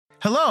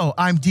Hello,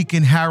 I'm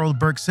Deacon Harold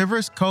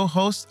Burke-Sivers,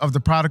 co-host of The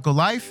Prodigal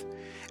Life,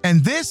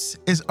 and this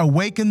is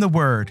Awaken the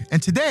Word.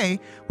 And today,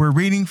 we're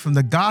reading from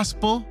the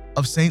Gospel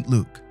of St.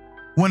 Luke.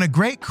 When a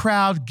great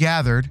crowd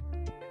gathered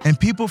and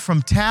people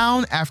from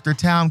town after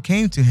town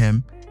came to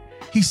him,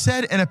 he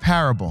said in a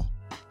parable,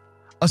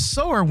 "A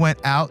sower went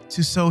out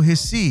to sow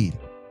his seed,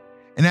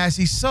 and as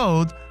he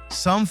sowed,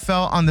 some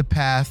fell on the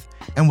path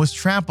and was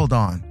trampled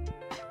on,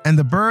 and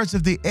the birds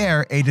of the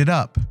air ate it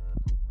up.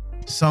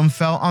 Some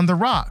fell on the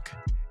rock,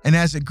 and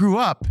as it grew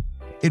up,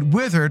 it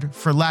withered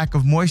for lack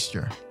of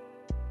moisture.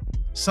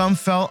 Some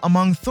fell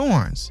among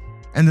thorns,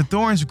 and the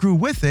thorns grew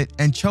with it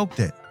and choked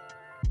it.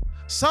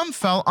 Some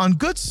fell on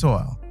good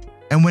soil,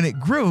 and when it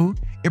grew,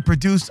 it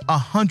produced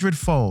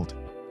 100-fold."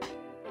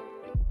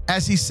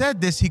 As he said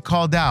this, he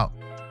called out,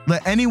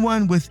 "Let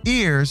anyone with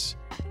ears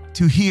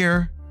to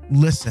hear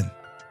listen."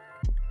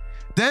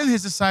 Then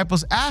his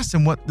disciples asked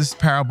him what this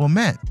parable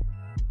meant.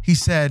 He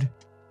said,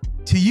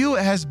 "To you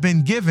it has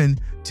been given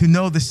to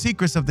know the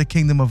secrets of the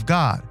kingdom of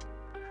God,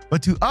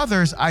 but to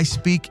others I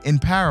speak in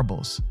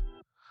parables,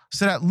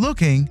 so that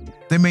looking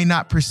they may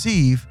not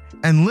perceive,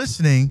 and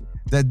listening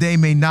that they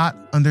may not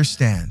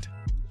understand."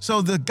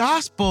 So the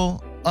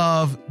gospel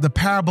of the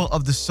parable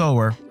of the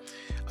sower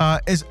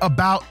is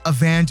about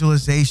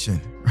evangelization,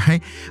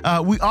 right?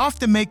 We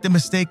often make the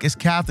mistake as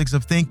Catholics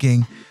of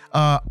thinking,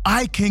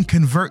 I can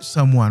convert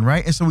someone,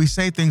 right? And so we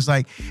say things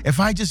like, if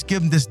I just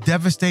give them this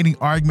devastating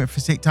argument for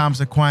St. Thomas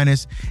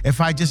Aquinas,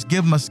 if I just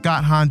give them a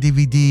Scott Hahn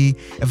DVD,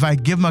 if I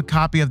give them a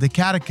copy of the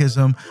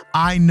Catechism,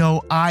 I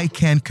know I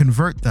can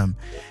convert them.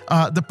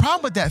 The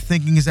problem with that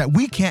thinking is that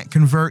we can't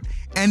convert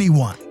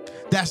anyone.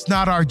 That's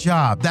not our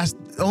job. That's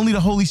only the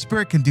Holy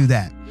Spirit can do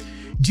that.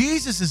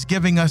 Jesus is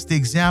giving us the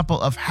example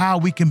of how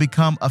we can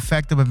become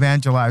effective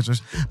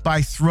evangelizers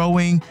by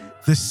throwing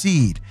the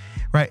seed,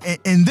 right?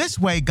 In this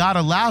way, God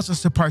allows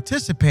us to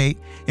participate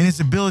in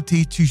his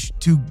ability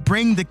to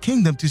bring the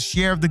kingdom, to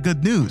share the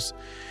good news.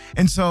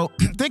 And so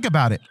think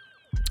about it.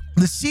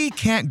 The seed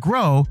can't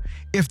grow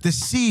if the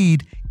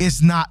seed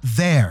is not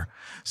there.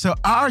 So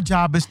our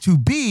job is to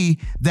be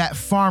that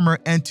farmer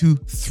and to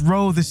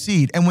throw the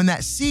seed. And when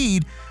that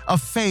seed of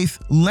faith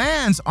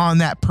lands on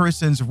that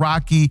person's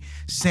rocky,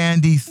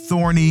 sandy,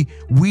 thorny,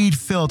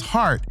 weed-filled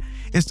heart,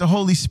 it's the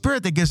Holy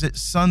Spirit that gives it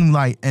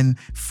sunlight and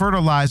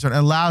fertilizer and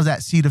allows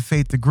that seed of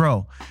faith to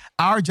grow.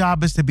 Our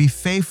job is to be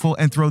faithful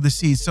and throw the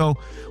seed. So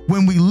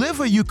when we live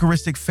a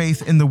Eucharistic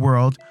faith in the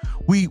world,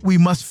 we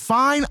must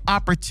find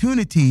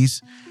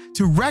opportunities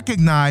to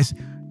recognize,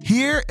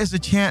 here is a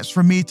chance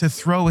for me to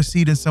throw a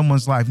seed in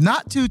someone's life,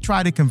 not to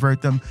try to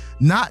convert them,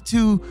 not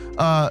to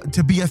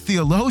be a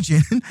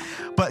theologian,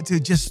 but to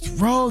just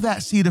throw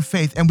that seed of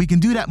faith. And we can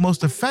do that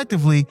most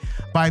effectively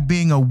by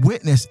being a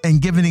witness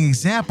and giving an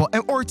example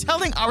or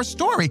telling our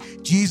story.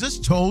 Jesus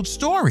told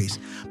stories.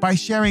 By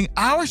sharing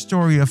our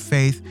story of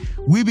faith,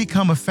 we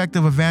become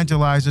effective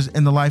evangelizers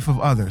in the life of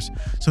others.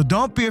 So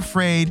don't be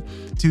afraid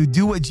to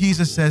do what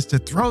Jesus says, to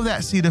throw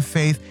that seed of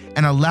faith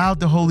and allow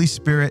the Holy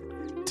Spirit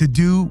to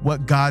do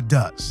what God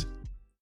does.